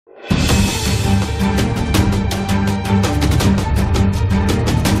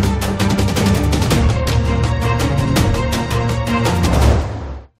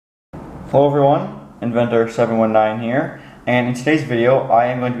Hello everyone, Inventor719 here, and in today's video I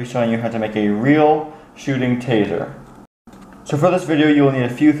am going to be showing you how to make a real shooting taser. So for this video you will need a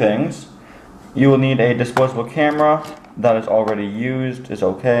few things. You will need a disposable camera that is already used, is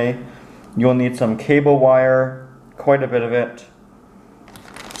okay. You will need some cable wire, quite a bit of it.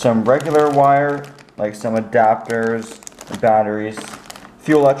 Some regular wire, like some adapters, batteries,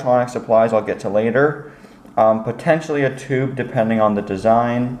 few electronic supplies I'll get to later. Potentially a tube depending on the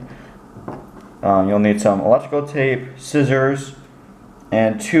design. You'll need some electrical tape, scissors,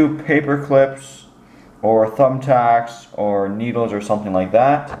 and 2 paper clips or thumbtacks or needles or something like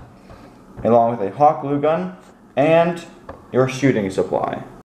that, along with a hot glue gun and your shooting supply.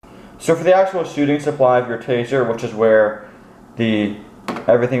 So for the actual shooting supply of your taser, which is where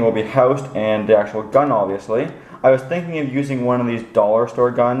everything will be housed and the actual gun obviously, I was thinking of using one of these dollar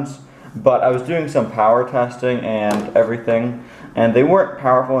store guns, but I was doing some power testing and everything and they weren't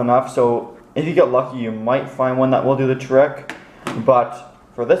powerful enough, so if you get lucky you might find one that will do the trick. But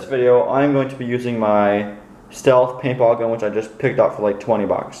for this video I'm going to be using my stealth paintball gun, which I just picked up for like 20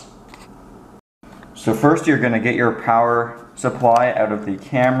 bucks. So first you're going to get your power supply out of the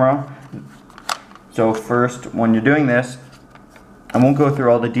camera. So first, when you're doing this, I won't go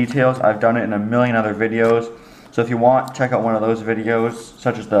through all the details, I've done it in a million other videos. So if you want, check out one of those videos,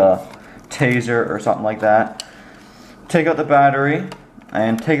 such as the Taser or something like that. Take out the battery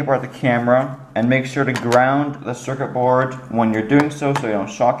and take apart the camera and make sure to ground the circuit board when you're doing so you don't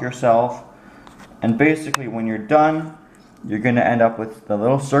shock yourself. And basically when you're done, you're going to end up with the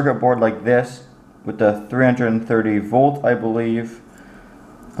little circuit board like this with the 330 volt, I believe,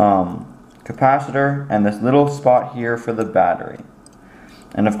 capacitor, and this little spot here for the battery.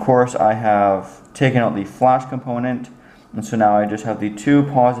 And of course I have taken out the flash component, and so now I just have the 2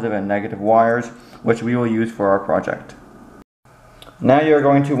 positive and negative wires, which we will use for our project. Now you're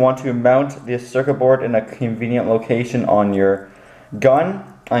going to want to mount this circuit board in a convenient location on your gun.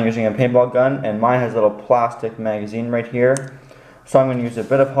 I'm using a paintball gun and mine has a little plastic magazine right here. So I'm going to use a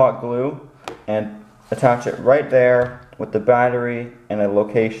bit of hot glue and attach it right there with the battery in a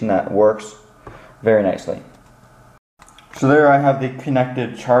location that works very nicely. So there I have the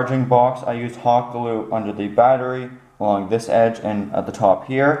connected charging box. I used hot glue under the battery along this edge and at the top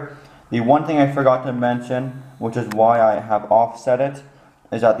here. The one thing I forgot to mention, which is why I have offset it,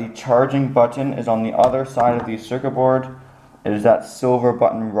 is that the charging button is on the other side of the circuit board. It is that silver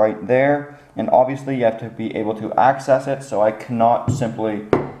button right there, and obviously you have to be able to access it, so I cannot simply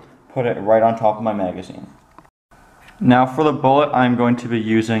put it right on top of my magazine. Now for the bullet, I'm going to be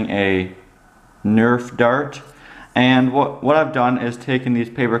using a Nerf dart, and what I've done is taken these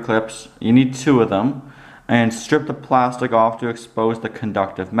paper clips, you need 2 of them, and strip the plastic off to expose the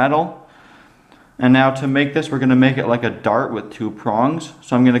conductive metal. And now to make this, we're going to make it like a dart with 2 prongs.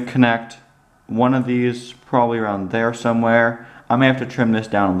 So I'm going to connect one of these probably around there somewhere. I may have to trim this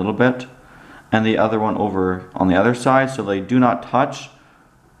down a little bit, and the other one over on the other side so they do not touch.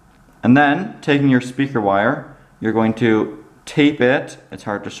 And then taking your speaker wire, you're going to tape it, it's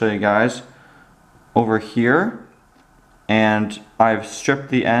hard to show you guys, over here. And I've stripped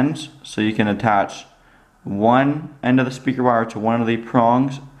the ends so you can attach one end of the speaker wire to one of the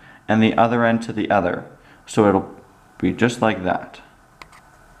prongs and the other end to the other. So it'll be just like that.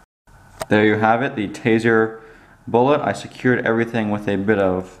 There you have it, the Taser bullet. I secured everything with a bit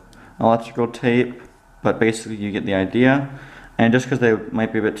of electrical tape, but basically you get the idea. And just because they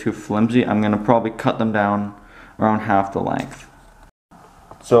might be a bit too flimsy, I'm going to probably cut them down around half the length.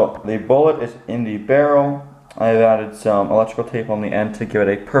 So the bullet is in the barrel. I've added some electrical tape on the end to give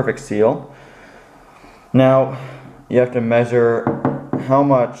it a perfect seal. Now you have to measure how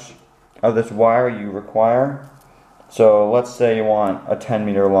much of this wire you require. So let's say you want a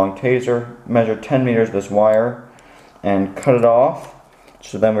 10-meter long taser, measure 10 meters of this wire and cut it off.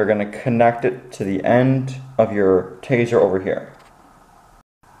 So then we're going to connect it to the end of your taser over here.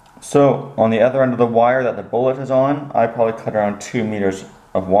 So on the other end of the wire that the bullet is on, I probably cut around 2 meters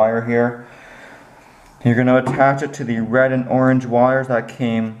of wire here. You're going to attach it to the red and orange wires that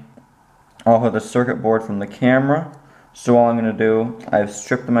came off of the circuit board from the camera. So all I'm going to do, I've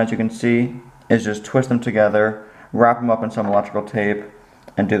stripped them as you can see, is just twist them together, wrap them up in some electrical tape,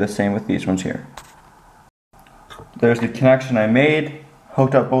 and do the same with these ones here. There's the connection I made,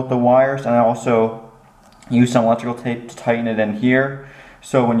 hooked up both the wires, and I also used some electrical tape to tighten it in here,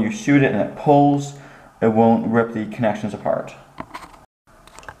 so when you shoot it and it pulls, it won't rip the connections apart.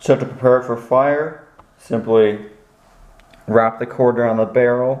 So to prepare it for fire, simply wrap the cord around the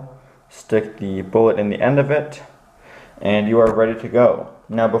barrel, stick the bullet in the end of it, and you are ready to go.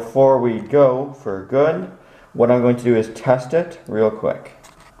 Now before we go for good, what I'm going to do is test it real quick.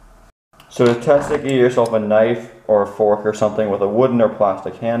 So to test it, get yourself a knife or a fork or something with a wooden or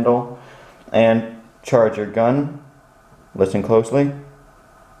plastic handle and charge your gun. Listen closely.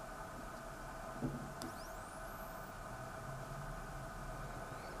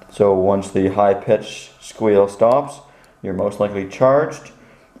 So once the high-pitched squeal stops, you're most likely charged.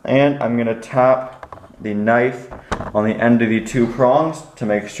 And I'm going to tap the knife on the end of the two prongs to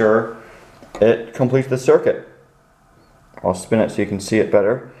make sure it completes the circuit. I'll spin it so you can see it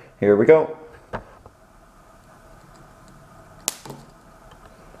better. Here we go.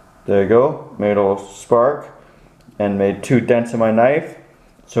 There you go. Made a little spark and made 2 dents in my knife.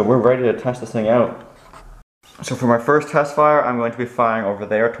 So we're ready to test this thing out. So for my first test fire, I'm going to be firing over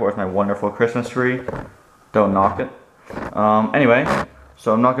there towards my wonderful Christmas tree. Don't knock it. Anyway,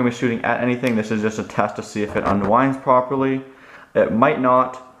 so I'm not going to be shooting at anything. This is just a test to see if it unwinds properly. It might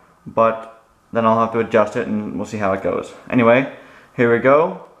not, but then I'll have to adjust it and we'll see how it goes. Anyway, here we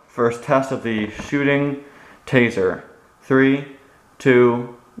go. First test of the shooting taser. 3,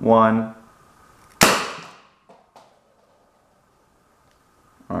 2, 1.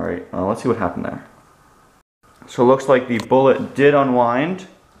 Alright, let's see what happened there. So it looks like the bullet did unwind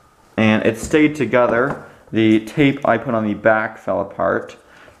and it stayed together. The tape I put on the back fell apart,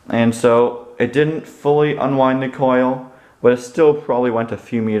 and so it didn't fully unwind the coil, but it still probably went a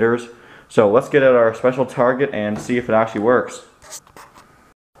few meters. So let's get at our special target and see if it actually works.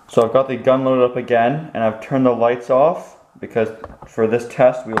 So I've got the gun loaded up again and I've turned the lights off because for this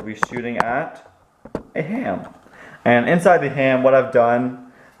test we will be shooting at a ham. And inside the ham, what I've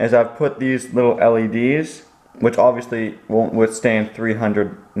done is I've put these little LEDs, which obviously won't withstand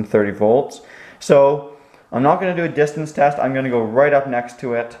 330 volts. So I'm not going to do a distance test. I'm going to go right up next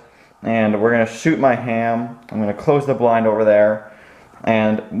to it and we're going to shoot my ham. I'm going to close the blind over there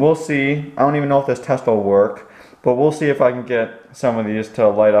and we'll see. I don't even know if this test will work, but we'll see if I can get some of these to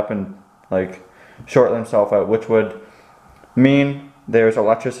light up and like short themselves out, which would mean there's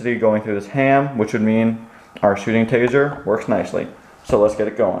electricity going through this ham, which would mean our shooting taser works nicely. So let's get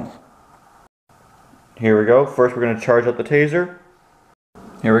it going. Here we go. First we're going to charge up the taser.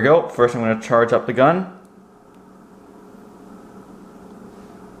 Here we go. First I'm going to charge up the gun.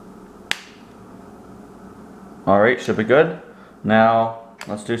 Alright, should be good. Now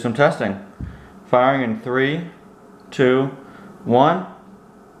let's do some testing. Firing in 3, 2, 1.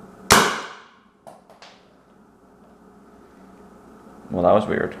 Well, that was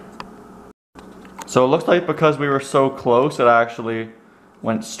weird. So it looks like because we were so close, it actually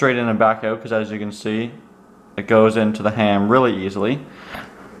went straight in and back out, because as you can see, it goes into the ham really easily.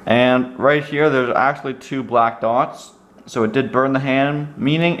 And right here, there's actually 2 black dots. So it did burn the ham,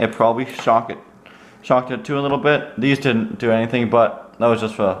 meaning it probably shocked it too a little bit. These didn't do anything, but that was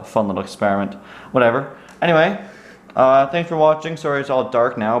just a fun little experiment. Whatever. Anyway, thanks for watching. Sorry it's all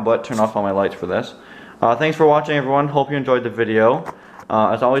dark now, but turn off all my lights for this. Thanks for watching, everyone. Hope you enjoyed the video.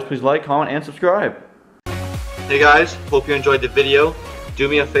 As always, please like, comment, and subscribe. Hey guys, hope you enjoyed the video. Do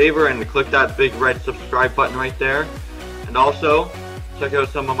me a favor and click that big red subscribe button right there. And also, check out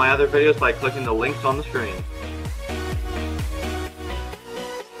some of my other videos by clicking the links on the screen.